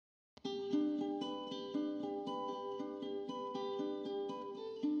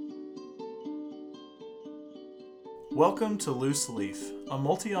Welcome to Loose Leaf, a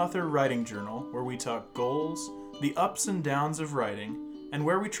multi-author writing journal where we talk goals, the ups and downs of writing, and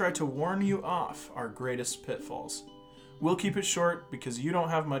where we try to warn you off our greatest pitfalls. We'll keep it short because you don't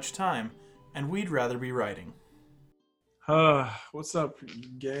have much time, and we'd rather be writing. What's up,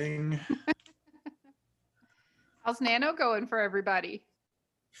 gang? How's Nano going for everybody?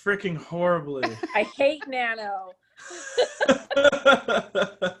 Freaking horribly. I hate Nano.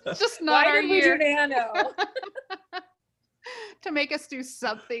 It's just not our Why did we year do Nano? to make us do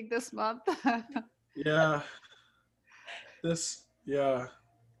something this month. Yeah.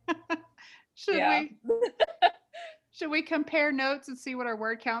 Should we compare notes and see what our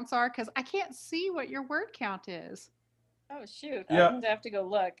word counts are? Because I can't see what your word count is. Oh shoot! Yeah. I'm gonna have to go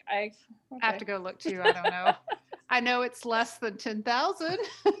look. I have to go look too. I don't know. I know it's less than 10,000.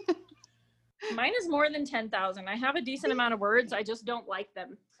 Mine is more than 10,000. I have a decent amount of words. I just don't like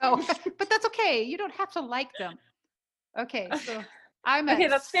them. Oh, but that's okay. You don't have to like them. Okay, so I'm at, Okay,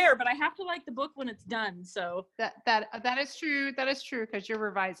 that's fair, but I have to like the book when it's done. So that is true. That is true because you're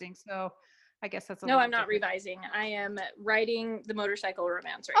revising. So I guess that's no, I'm not revising. I am writing the motorcycle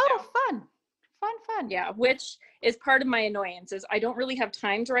romance right now. Oh, fun. Yeah, which is part of my annoyance is I don't really have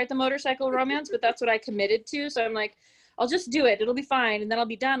time to write the motorcycle romance, but that's what I committed to. So I'm like, I'll just do it. It'll be fine. And then I'll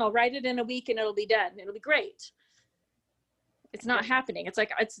be done. I'll write it in a week and it'll be done. It'll be great. It's not happening. It's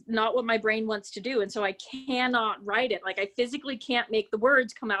like, it's not what my brain wants to do. And so I cannot write it. Like I physically can't make the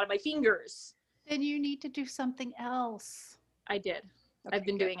words come out of my fingers. Then you need to do something else. I did. Okay, I've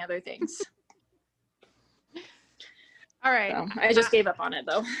been doing other things. All right. So I just gave up on it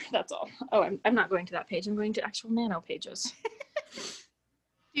though. That's all. Oh, I'm not going to that page. I'm going to actual Nano pages. Do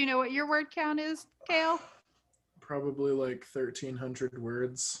you know what your word count is, Kale? Probably like 1,300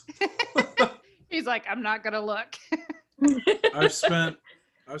 words. He's like, I'm not gonna look. I've spent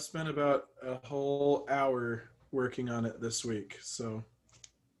about a whole hour working on it this week, so.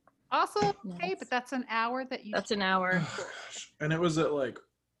 Awesome. Okay, but that's an hour that you. That's an hour. And it was at like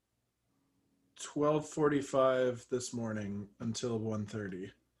 12:45 this morning until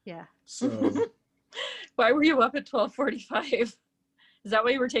 1:30. Yeah. So. Why were you up at 12:45? Is that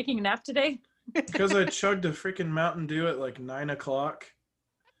why you were taking a nap today? Because I chugged a freaking Mountain Dew at like 9 o'clock.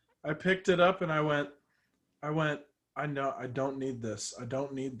 I picked it up and I went, I know, I don't need this. I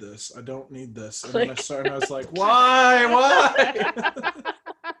don't need this. I don't need this. And then I started, and I was like, why?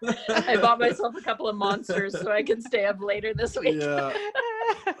 I bought myself a couple of monsters so I can stay up later this week. Yeah.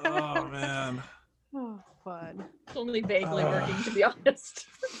 Oh, man. Oh, fun. It's only vaguely working, to be honest.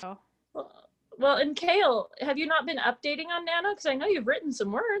 Oh. Well, and Kale, have you not been updating on Nano? Because I know you've written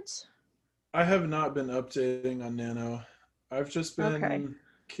some words. I have not been updating on Nano. I've just been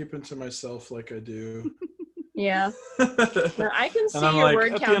keeping to myself like I do. Yeah. Now, I can see your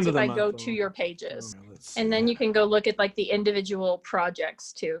word counts if I go to your pages. And then you can go look at like the individual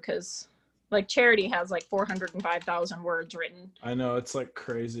projects too, because like Charity has like 405,000 words written. I know, it's like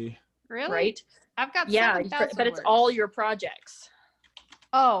crazy. Really? Right? I've got 7,000 but it's words. all your projects.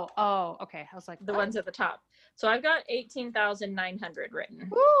 Oh, okay. I was like, the ones at the top. So I've got 18,900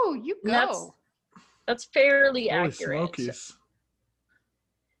 written. Ooh, you go. That's fairly Holy accurate. smokies.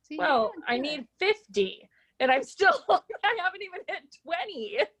 See, Well, I need 50, and I'm still, I haven't even hit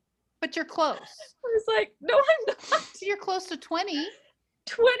 20. but you're close. I was like, no, I'm not. So you're close to 20.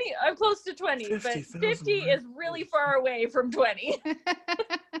 20, I'm close to 20, but 50,000 50 is really far away from 20.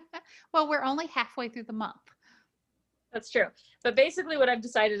 Well, we're only halfway through the month. That's true. But basically what I've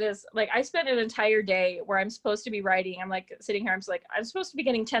decided is like, I spent an entire day where I'm supposed to be writing. I'm like sitting here. I'm just like, I'm supposed to be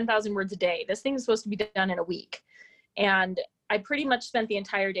getting 10,000 words a day. This thing is supposed to be done in a week. And I pretty much spent the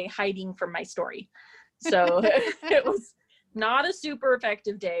entire day hiding from my story. So it was not a super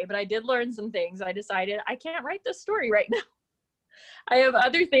effective day, but I did learn some things. I decided I can't write this story right now. I have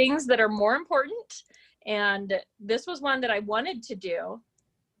other things that are more important. And this was one that I wanted to do,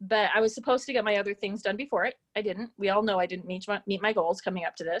 but I was supposed to get my other things done before it. I didn't. We all know I didn't meet my goals coming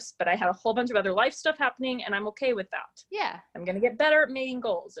up to this, but I had a whole bunch of other life stuff happening, and I'm okay with that. Yeah. I'm going to get better at making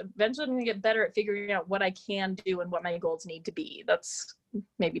goals. Eventually, I'm going to get better at figuring out what I can do and what my goals need to be. That's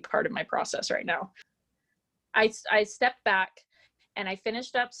maybe part of my process right now. I stepped back, and I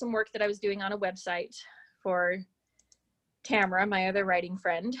finished up some work that I was doing on a website for Tamara, my other writing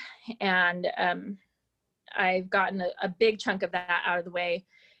friend, and I've gotten a big chunk of that out of the way.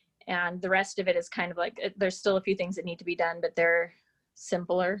 And the rest of it is kind of like, there's still a few things that need to be done, but they're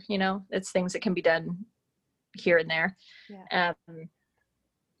simpler, you know, it's things that can be done here and there. Yeah.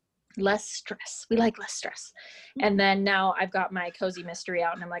 Less stress. We like less stress. And then now I've got my cozy mystery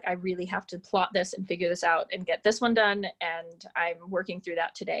out, and I'm like, I really have to plot this and figure this out and get this one done. And I'm working through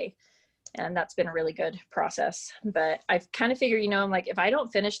that today. And that's been a really good process. But I've kind of figured, I'm like, if I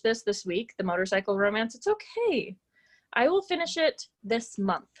don't finish this week, the motorcycle romance, it's okay. I will finish it this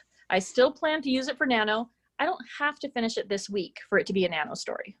month. I still plan to use it for Nano. I don't have to finish it this week for it to be a Nano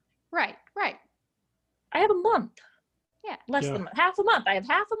story. Right. I have a month. Yeah. Less than half a month. I have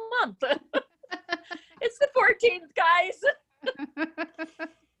half a month. It's the 14th, guys.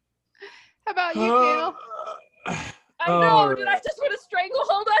 How about you, Gail? I know. Did I just want to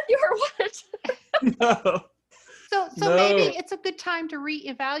stranglehold on you or what? No. So No. maybe it's a good time to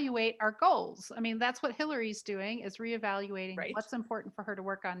reevaluate our goals. I mean, that's what Hillary's doing, is reevaluating Right. what's important for her to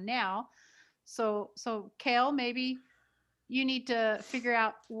work on now. So Kale, maybe you need to figure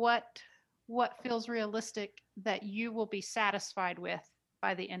out what feels realistic that you will be satisfied with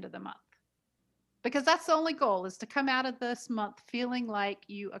by the end of the month. Because that's the only goal, is to come out of this month feeling like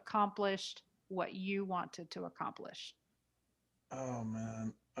you accomplished what you wanted to accomplish. Oh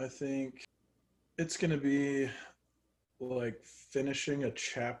man, I think it's gonna be like finishing a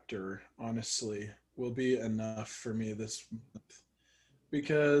chapter, honestly, will be enough for me this month.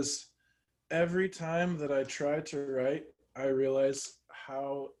 Because every time that I try to write, I realize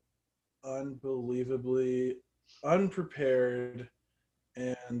how unbelievably unprepared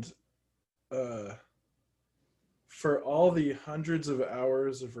and for all the hundreds of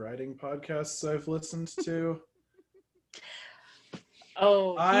hours of writing podcasts I've listened to.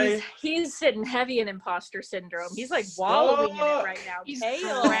 Oh, he's sitting heavy in imposter syndrome. He's like wallowing in it right now. He's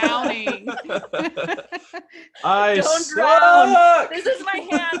Kale. drowning. I Don't suck! drown. This is my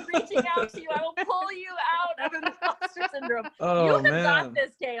hand reaching out to you. I will pull you out of imposter syndrome. Oh, You have man. got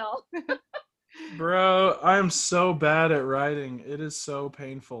this, Kale. Bro, I'm so bad at writing. It is so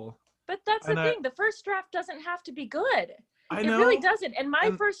painful. But that's the And thing. The first draft doesn't have to be good. I It know. really doesn't. And my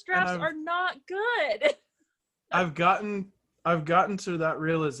And- first drafts I've- are not good. I've gotten to that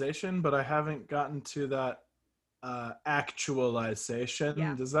realization, but I haven't gotten to that actualization.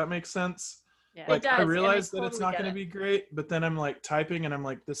 Yeah. Does that make sense? Yeah. Like, does, I and I realize that it's totally not get going to it. be great, but then I'm like typing and I'm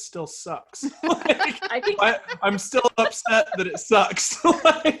like, this still sucks. Like, I think I'm still upset that it sucks.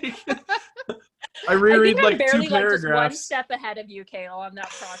 Like, I I reread think I'm like barely two like just one paragraphs. step ahead of you, Kale, on that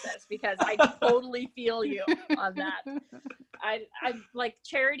process because I totally feel you on that. I like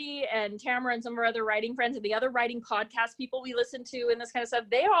Charity and Tamara and some of our other writing friends and the other writing podcast people we listen to and this kind of stuff.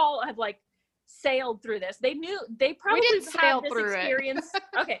 They all have like sailed through this. They probably didn't sail had this through it. experience.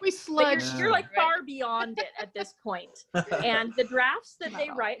 Okay. We But sludged. you're like through it. far beyond it at this point. And the drafts that they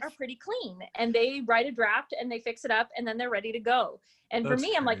Not write are always. pretty clean. And they write a draft and they fix it up and then they're ready to go. And for That's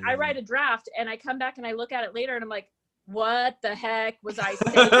me, I'm like, I crazy. write a draft and I come back and I look at it later and I'm like, what the heck was I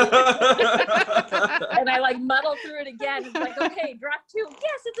saying? And I like muddle through it again. It's like, okay, draft 2.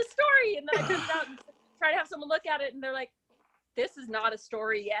 Yes, it's a story. And then I print it out and try to have someone look at it and they're like, this is not a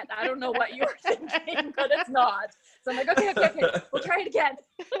story yet. I don't know what you were thinking, but it's not. So I'm like, okay, we'll try it again.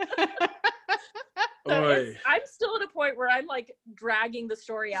 So Oy. I'm still at a point where I'm like dragging the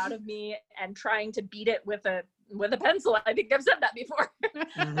story out of me and trying to beat it with a pencil. I think I've said that before.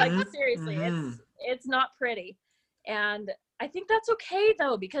 Like Mhm. seriously, Mhm. it's not pretty. And I think that's okay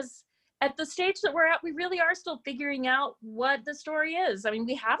though, because at the stage that we're at, we really are still figuring out what the story is. I mean,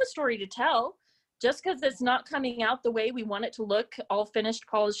 we have a story to tell. Just because it's not coming out the way we want it to look, all finished,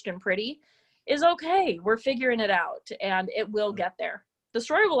 polished, and pretty, is okay. We're figuring it out, and it will get there. The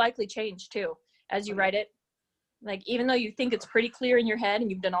story will likely change, too, as you write it. Like, even though you think it's pretty clear in your head, and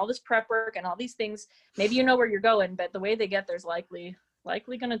you've done all this prep work and all these things, maybe you know where you're going, but the way they get there is likely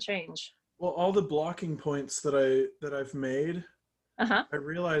going to change. Well, all the blocking points that I've made, Uh-huh. I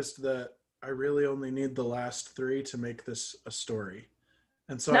realized that I really only need the last 3 to make this a story.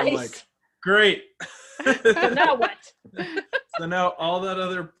 And so I'm Nice. like, great. So now what? So now all that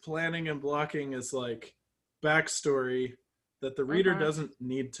other planning and blocking is like backstory that the reader Uh-huh. doesn't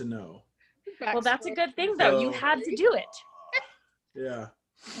need to know. Well, that's a good thing, though. You So- had to do it. Yeah.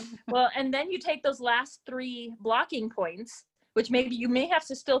 Well, and then you take those last 3 blocking points, which maybe you may have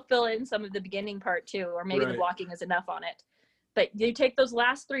to still fill in some of the beginning part too, or maybe the Right. blocking is enough on it. But you take those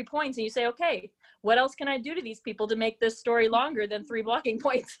last 3 points and you say, okay, what else can I do to these people to make this story longer than 3 blocking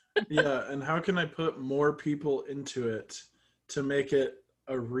points? Yeah. And how can I put more people into it to make it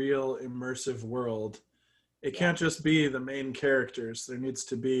a real immersive world? It can't just be the main characters. There needs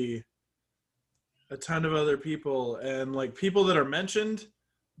to be a ton of other people and like people that are mentioned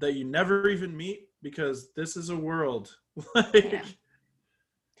that you never even meet because this is a world. Like,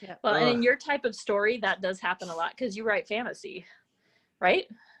 Yeah. Well, and in Ugh. your type of story, that does happen a lot because you write fantasy, right?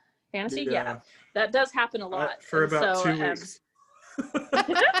 Fantasy? Yeah. That does happen a lot. For And about so, 2 weeks.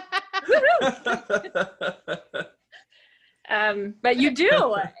 But but you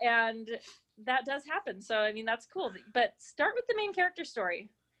do, and that does happen. So I mean, that's cool. But start with the main character story,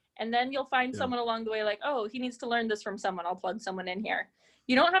 and then you'll find someone along the way like, oh, he needs to learn this from someone. I'll plug someone in here.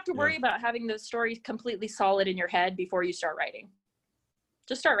 You don't have to worry about having the story completely solid in your head before you start writing.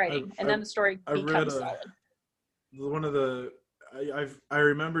 Just start writing, and then the story becomes solid. One of the I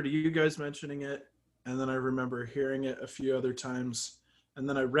remembered you guys mentioning it, and then I remember hearing it a few other times, and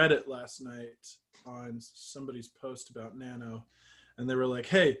then I read it last night on somebody's post about Nano, and they were like,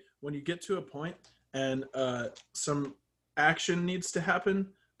 hey, when you get to a point and some action needs to happen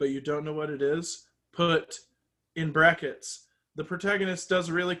but you don't know what it is, put in brackets, the protagonist does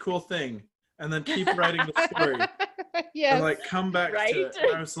a really cool thing, and then keep writing the story. Yes. And like come back to it.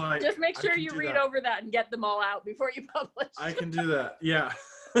 And I was like, just make sure you read over that and get them all out before you publish. I can do that. Yeah.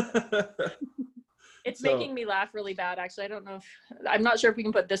 It's making me laugh really bad, actually. I'm not sure if we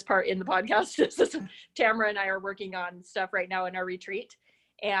can put this part in the podcast. This is Tamara and I are working on stuff right now in our retreat,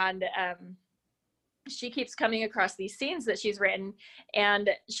 and she keeps coming across these scenes that she's written,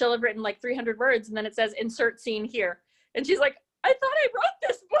 and she'll have written like 300 words, and then it says insert scene here, and she's like, I thought I wrote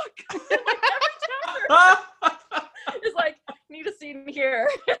this book. Like every chapter is like, need a scene here.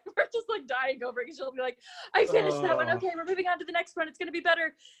 We're just like dying over it, because she'll be like, I finished that one. Okay, we're moving on to the next one. It's gonna be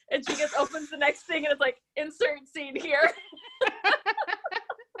better. And she opens the next thing, and it's like, insert scene here.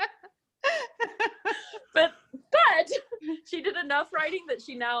 but she did enough writing that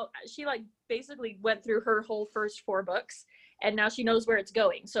she like basically went through her whole first 4 books, and now she knows where it's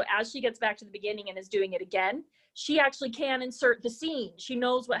going. So as she gets back to the beginning and is doing it again, she actually can insert the scene. She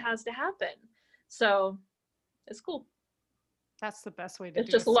knows what has to happen. So it's cool. That's the best way to do it.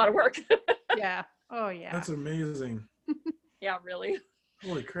 It's just a lot of work. Yeah. Oh, yeah. That's amazing. Yeah, really.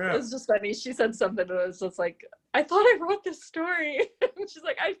 Holy crap. It was just funny. She said something that was just like, I thought I wrote this story. And she's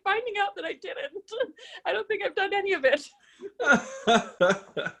like, I'm finding out that I didn't. I don't think I've done any of it.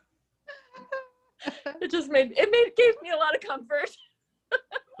 It just gave me a lot of comfort.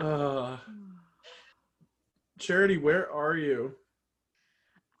 Charity, where are you?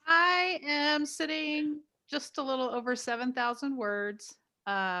 I am sitting just a little over 7,000 words.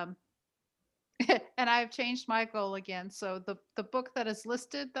 And I've changed my goal again. So the book that is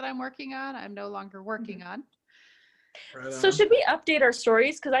listed that I'm working on, I'm no longer working on. Right so on. should we update our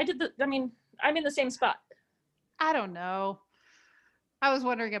stories? Because I'm in the same spot. I don't know. I was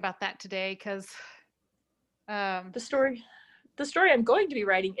wondering about that today, because the story I'm going to be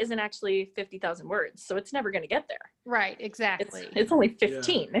writing isn't actually 50,000 words, so it's never going to get there. Right, exactly. It's only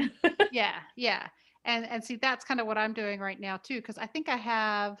 15. Yeah. And see, that's kind of what I'm doing right now too, because I think I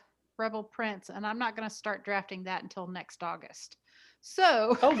have Rebel Prince, and I'm not going to start drafting that until next August.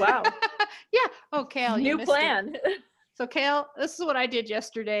 So oh wow. Yeah. Oh, Kale, you new missed plan. it. So Kale, this is what I did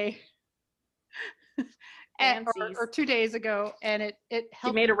yesterday. or 2 days ago, and it helped.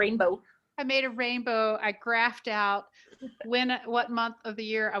 You made a rainbow. I made a rainbow. I graphed out what month of the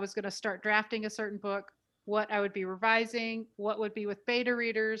year I was going to start drafting a certain book, what I would be revising, what would be with beta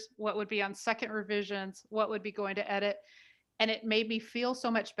readers, what would be on second revisions, what would be going to edit. And it made me feel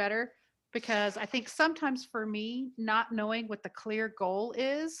so much better, because I think sometimes for me, not knowing what the clear goal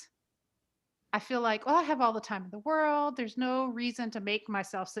is, I feel like, well, I have all the time in the world. There's no reason to make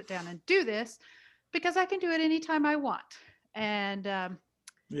myself sit down and do this, because I can do it anytime I want. And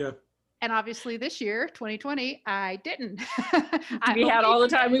yeah. And obviously this year, 2020, I didn't. We had all the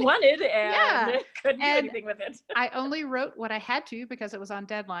time we wanted, and couldn't do anything with it. I only wrote what I had to because it was on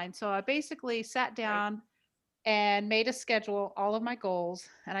deadline. So I basically sat down and made a schedule, all of my goals.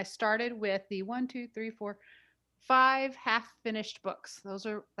 And I started with the 5 half-finished books.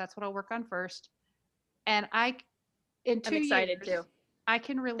 That's what I'll work on first. And I'm excited too. I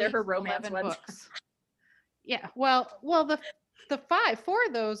can release They're her romance 11 ones. books. Yeah. Well, the 4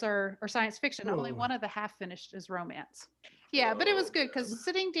 of those are science fiction. Oh. Only one of the half finished is romance. Yeah, but it was good, because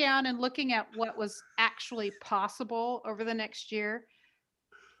sitting down and looking at what was actually possible over the next year,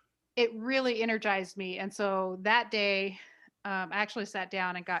 it really energized me. And so that day, I actually sat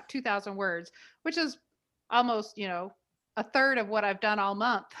down and got 2,000 words, which is almost, a third of what I've done all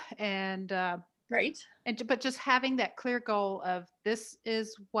month. And right. But just having that clear goal of, this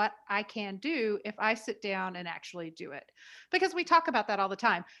is what I can do if I sit down and actually do it. Because we talk about that all the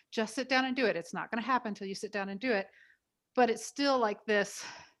time. Just sit down and do it. It's not going to happen until you sit down and do it. But it's still like this.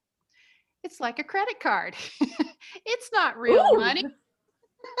 It's like a credit card. It's not real money.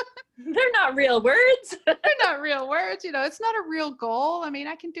 They're not real words. They're not real words. It's not a real goal. I mean,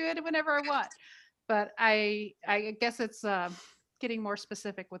 I can do it whenever I want. But I guess it's getting more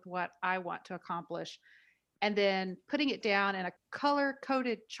specific with what I want to accomplish, and then putting it down in a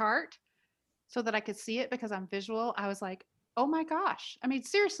color-coded chart so that I could see it, because I'm visual. I was like, oh my gosh. I mean,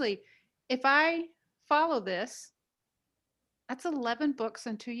 seriously, if I follow this, that's 11 books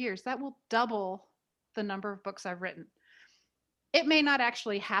in 2 years. That will double the number of books I've written. It may not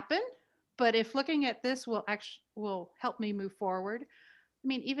actually happen, but if looking at this will help me move forward. I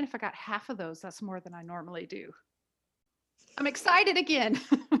mean, even if I got half of those, that's more than I normally do. I'm excited again.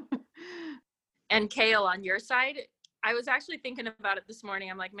 And Kale, on your side, I was actually thinking about it this morning.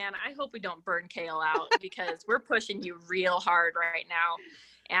 I'm like, man, I hope we don't burn Kale out because we're pushing you real hard right now.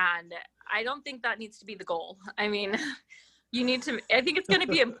 And I don't think that needs to be the goal. I mean, you need to, I think it's going to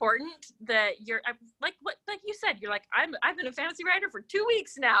be important that you're like you said, you're like, I've been a fantasy writer for 2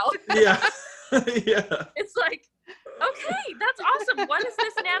 weeks now. Yeah. Yeah. It's like, okay, that's awesome. What has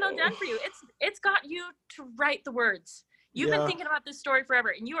this nano done for you? It's got you to write the words. You've been thinking about this story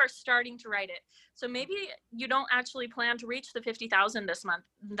forever and you are starting to write it. So maybe you don't actually plan to reach the 50,000 this month.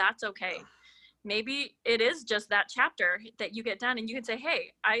 That's okay. Maybe it is just that chapter that you get done and you can say,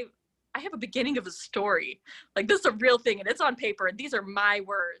 hey, I have a beginning of a story. Like, this is a real thing and it's on paper and these are my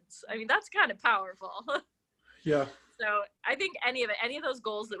words. I mean, that's kind of powerful. Yeah. So I think any of those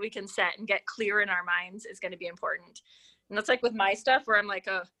goals that we can set and get clear in our minds is going to be important. And that's like with my stuff where I'm like,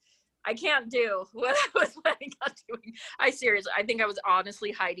 I can't do what I was planning on doing. I think I was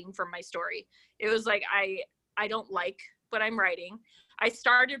honestly hiding from my story. It was like, I don't like what I'm writing. I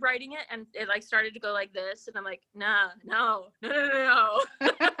started writing it and it like started to go like this. And I'm like, no.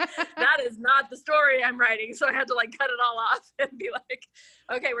 That is not the story I'm writing. So I had to like cut it all off and be like,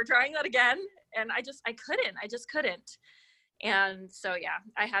 okay, we're trying that again. And I just couldn't. And so, yeah,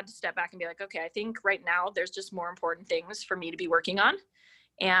 I had to step back and be like, okay, I think right now there's just more important things for me to be working on.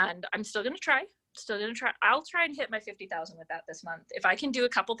 And I'm still going to try. I'll try and hit my 50,000 with that this month. If I can do a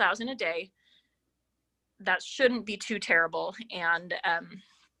couple thousand a day, that shouldn't be too terrible. And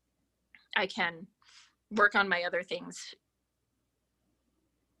I can work on my other things.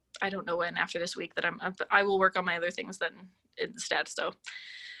 I don't know when after this week that I will work on my other things then instead. So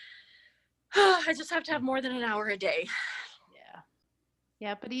I just have to have more than an hour a day. Yeah.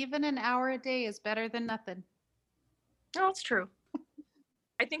 Yeah, but even an hour a day is better than nothing. Oh, it's true.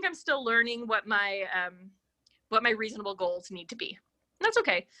 I think I'm still learning what my reasonable goals need to be. And that's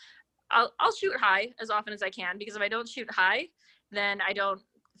okay. I'll shoot high as often as I can, because if I don't shoot high, then I don't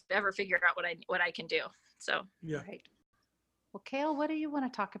ever figure out what I can do. So Yeah. Right. Well, Kale, what do you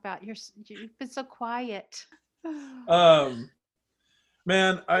want to talk about? You've been so quiet. Man,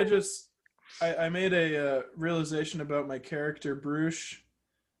 I made a realization about my character Bruce,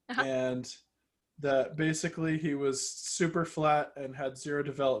 and that basically he was super flat and had zero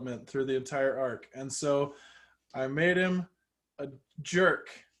development through the entire arc. And so I made him a jerk.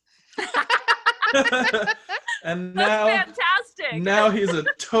 And now, that's fantastic. Now he's a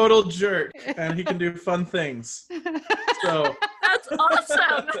total jerk and he can do fun things. So that's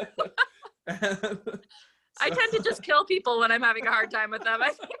awesome. I So, tend to just kill people when I'm having a hard time with them. I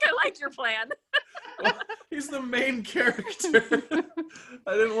think I liked your plan. well, he's the main character.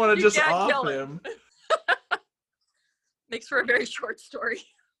 I didn't want to You just can't off kill him. Makes for a very short story.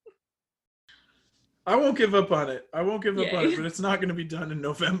 I won't give up on it. But Yay. it's not going to be done in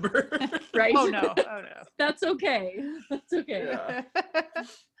November. Right? Oh no. That's okay. That's okay. Yeah.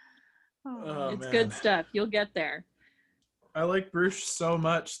 Oh, It's man. good stuff. You'll get there. I like Bruce so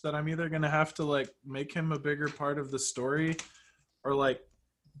much that I'm either going to have to like make him a bigger part of the story or like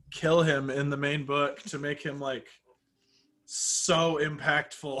kill him in the main book to make him like so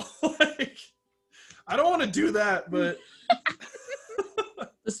impactful. Like, I don't want to do that, but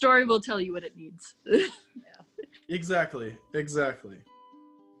The story will tell you what it needs. exactly.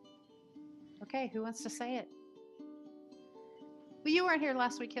 Okay, who wants to say it? Well, you weren't here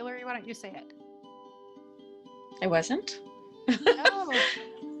last week, Hillary. Why don't you say it? I wasn't. Oh.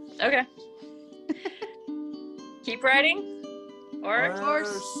 Okay. Keep writing or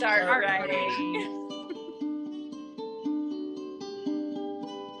start writing.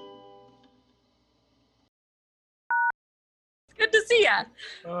 Good to see ya.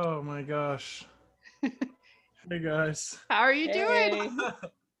 Oh my gosh. Hey guys. How are you doing?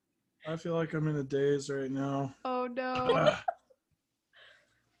 I feel like I'm in a daze right now. Oh no.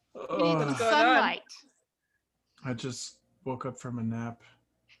 You need some Ugh. sunlight. I just woke up from a nap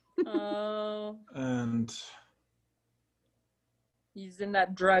Oh, and he's in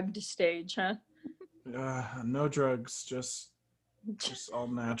that drugged stage, huh? no drugs, just all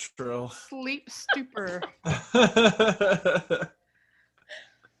natural. Sleep stupor.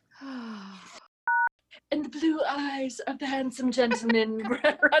 And the blue eyes of the handsome gentleman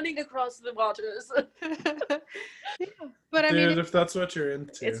running across the waters. But I Dude, mean, if that's what you're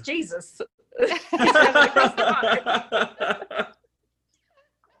into. It's Jesus. Traveling across the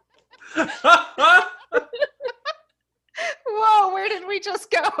Whoa, where did we just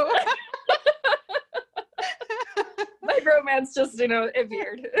go? My romance just, it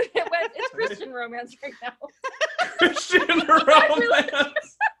veered. It's Christian romance right now. Christian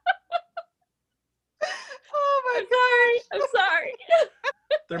romance. Oh my I'm sorry.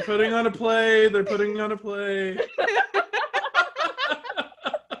 They're putting on a play. They're putting on a play.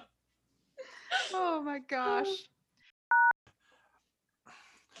 Oh my gosh.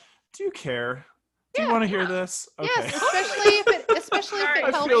 Do you care? Do you want to hear this? Okay. Yes, especially if Sorry, it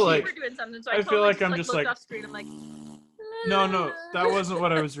I helps feel you. like- we're doing something, so I I feel like I'm just just looked like- off screen. I'm like, No, that wasn't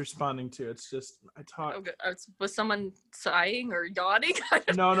what I was responding to. It's just I talk. Okay. Was someone sighing or yawning?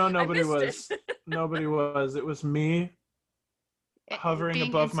 No, nobody missed was. Nobody was. It was me hovering Being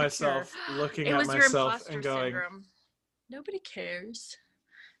above insecure. myself, looking It at was your myself imposter and going, syndrome. Nobody cares.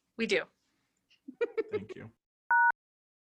 We do. "Thank you."